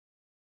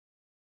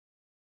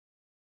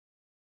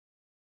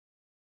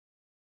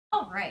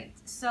All right,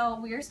 so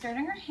we are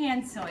starting our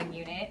hand sewing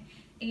unit,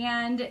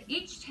 and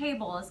each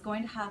table is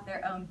going to have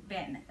their own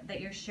bin that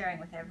you're sharing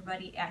with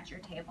everybody at your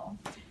table.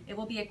 It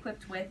will be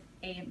equipped with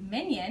a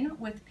minion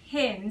with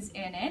pins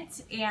in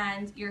it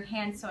and your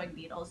hand sewing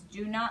needles.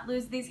 Do not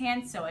lose these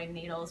hand sewing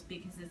needles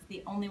because it's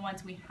the only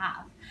ones we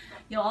have.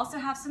 You'll also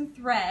have some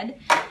thread,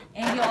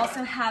 and you'll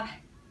also have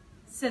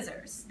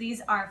scissors.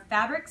 These are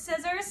fabric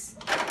scissors.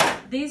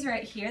 These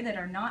right here that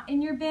are not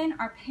in your bin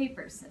are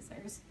paper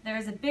scissors. There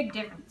is a big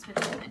difference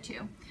between the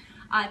two.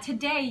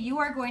 Today you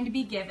are going to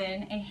be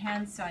given a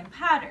hand sewing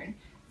pattern.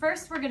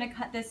 First we're going to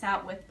cut this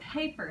out with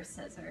paper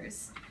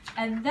scissors,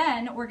 and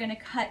then we're going to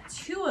cut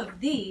 2 of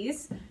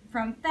these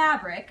from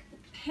fabric,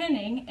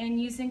 pinning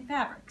and using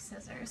fabric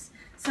scissors.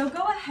 So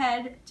go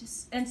ahead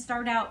and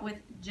start out with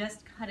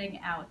just cutting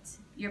out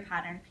your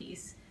pattern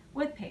piece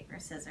with paper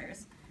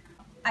scissors.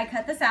 I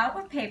cut this out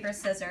with paper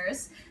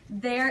scissors.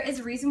 There is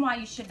a reason why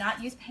you should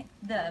not use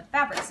the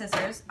fabric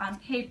scissors on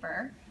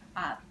paper.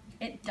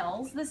 It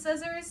dulls the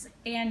scissors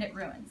and it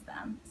ruins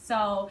them.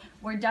 So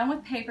we're done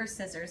with paper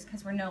scissors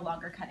because we're no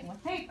longer cutting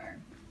with paper.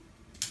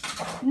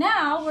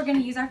 Now we're going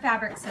to use our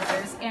fabric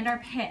scissors and our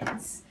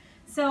pins.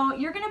 So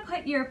you're going to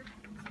put your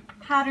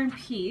pattern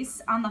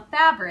piece on the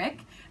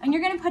fabric, and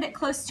you're going to put it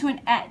close to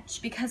an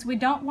edge because we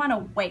don't want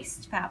to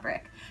waste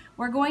fabric.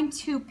 We're going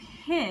to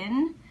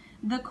pin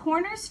the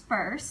corners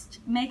first,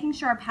 making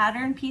sure our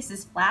pattern piece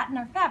is flat and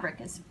our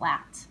fabric is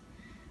flat.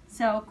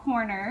 So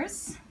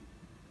corners,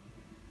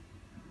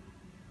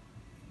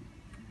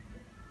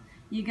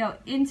 you go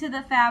into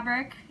the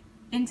fabric,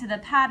 into the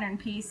pattern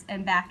piece,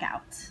 and back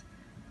out.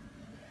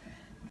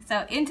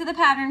 So into the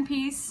pattern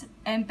piece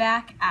and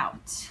back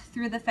out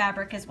through the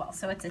fabric as well,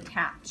 so it's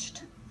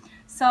attached.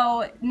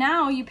 So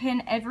now you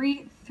pin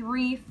every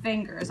 3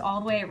 fingers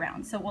all the way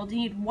around. So we'll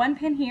need 1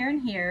 pin here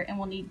and here, and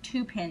we'll need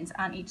 2 pins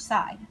on each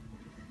side.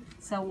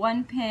 So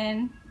 1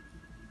 pin,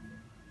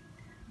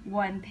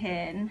 1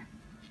 pin,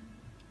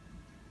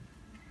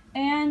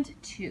 and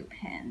 2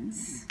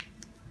 pins.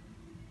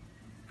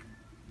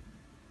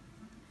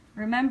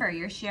 Remember,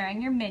 you're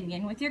sharing your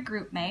minion with your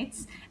group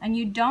mates, and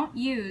you don't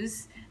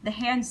use the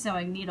hand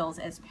sewing needles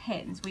as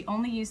pins. We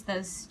only use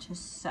those to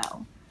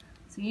sew.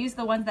 So use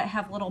the ones that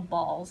have little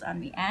balls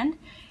on the end.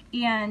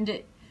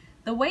 And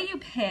the way you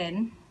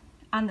pin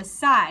on the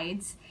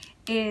sides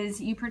is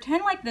you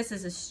pretend like this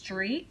is a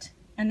street,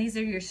 and these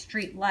are your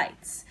street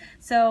lights.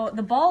 So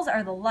the balls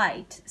are the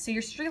light, so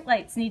your street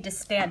lights need to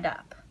stand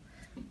up.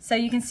 So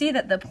you can see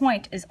that the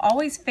point is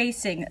always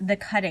facing the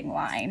cutting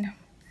line.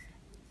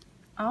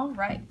 All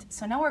right,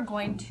 so now we're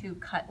going to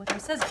cut with our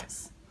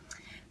scissors.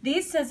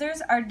 These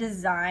scissors are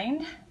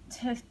designed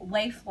to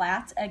lay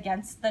flat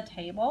against the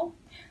table,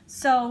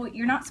 so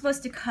you're not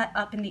supposed to cut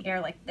up in the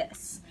air like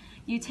this.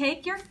 You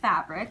take your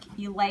fabric,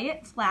 you lay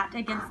it flat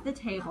against the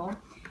table,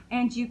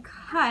 and you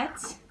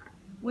cut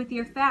with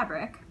your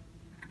fabric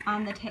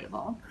on the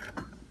table.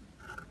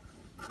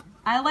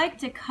 I like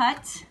to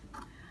cut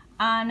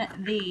on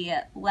the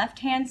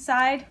left-hand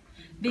side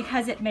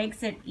because it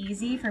makes it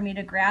easy for me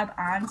to grab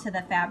onto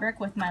the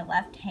fabric with my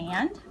left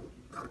hand.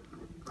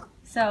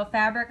 So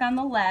fabric on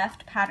the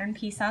left, pattern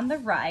piece on the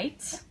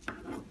right.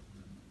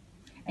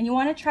 And you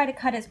want to try to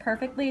cut as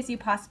perfectly as you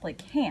possibly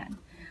can.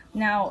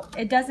 Now,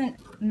 it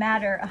doesn't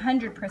matter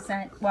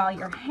 100% while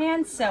you're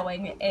hand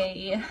sewing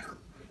a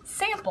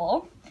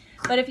sample,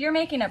 but if you're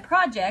making a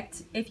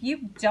project, if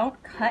you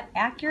don't cut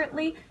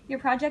accurately, your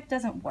project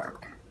doesn't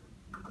work.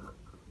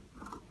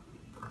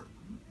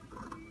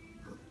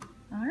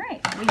 All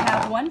right, we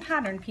have 1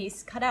 pattern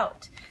piece cut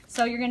out.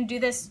 So you're going to do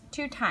this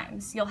 2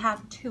 times. You'll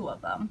have 2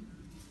 of them.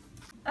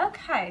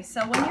 Okay,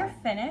 so when you're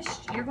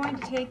finished, you're going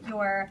to take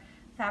your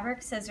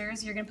fabric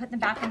scissors, you're going to put them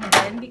back in the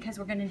bin because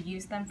we're going to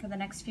use them for the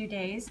next few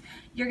days.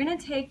 You're going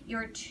to take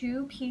your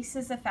 2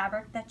 pieces of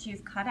fabric that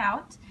you've cut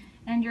out,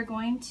 and you're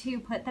going to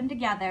put them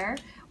together.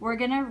 We're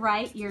going to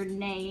write your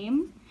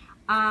name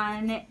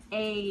on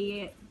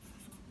a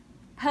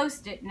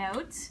Post-it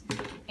note,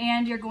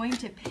 and you're going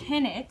to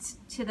pin it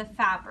to the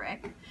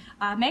fabric.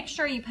 Make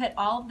sure you put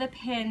all of the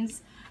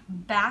pins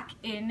back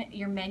in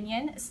your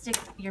minion. Stick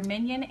your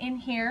minion in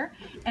here,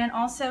 and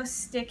also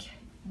stick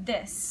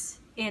this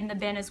in the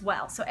bin as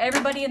well. So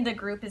everybody in the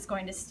group is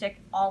going to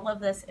stick all of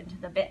this into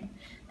the bin.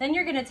 Then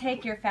you're going to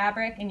take your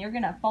fabric and you're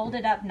going to fold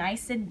it up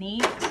nice and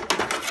neat.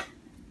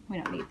 We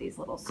don't need these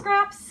little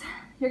scraps.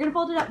 You're going to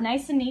fold it up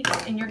nice and neat,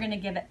 and you're going to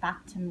give it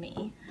back to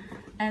me.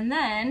 And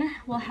then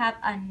we'll have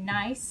a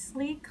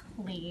nicely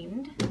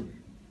cleaned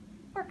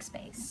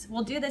workspace.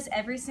 We'll do this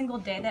every single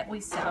day that we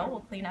sew. We'll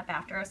clean up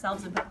after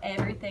ourselves and put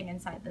everything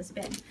inside this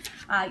bin.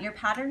 Your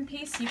pattern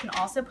piece, you can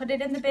also put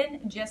it in the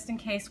bin just in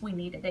case we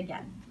need it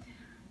again.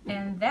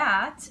 And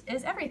that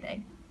is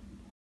everything.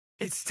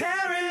 It's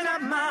tearing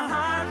up my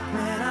heart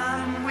when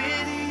I'm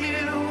with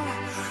you,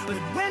 but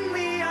when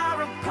we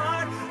are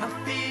apart,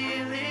 I feel